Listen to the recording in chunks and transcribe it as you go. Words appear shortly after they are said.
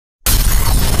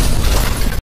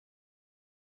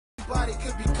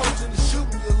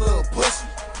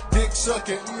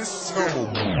sucking this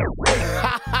song.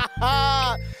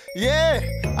 Yeah,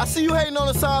 I see you hating on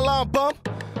the sideline, bump.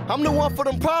 I'm the one for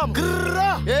them problems.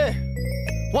 Yeah,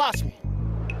 watch me.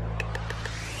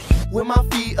 With my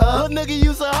feet up, little nigga,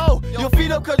 you's a hoe. Your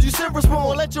feet up cause you silver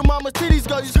spoon. Let your mama's titties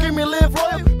go, you screaming live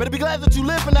royal. Better be glad that you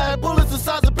live and I had bullets the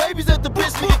size of babies at the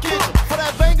bitch nigga kitchen. For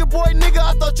that banger boy nigga,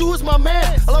 I thought you was my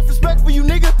man. I love respect for you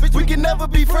nigga, bitch, we can never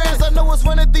be friends. I know what's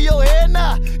running through your head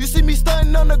now. You see me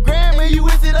stunting on the gram and you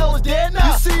wish that I was dead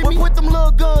now. You see me put them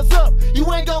little guns up, you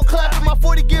ain't gon' clap it. My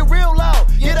 40 get real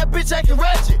loud, yeah that bitch acting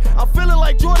ratchet. I'm feeling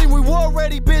like Jordan, we war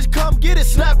ready, bitch, come get it.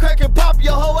 Snap, crack, and pop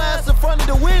your whole ass in front of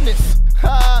the witness.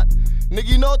 Ha. Nigga,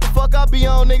 you know what the fuck I be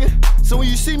on, nigga. So when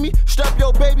you see me, strap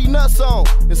your baby nuts on.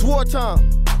 It's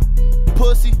wartime.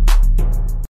 Pussy.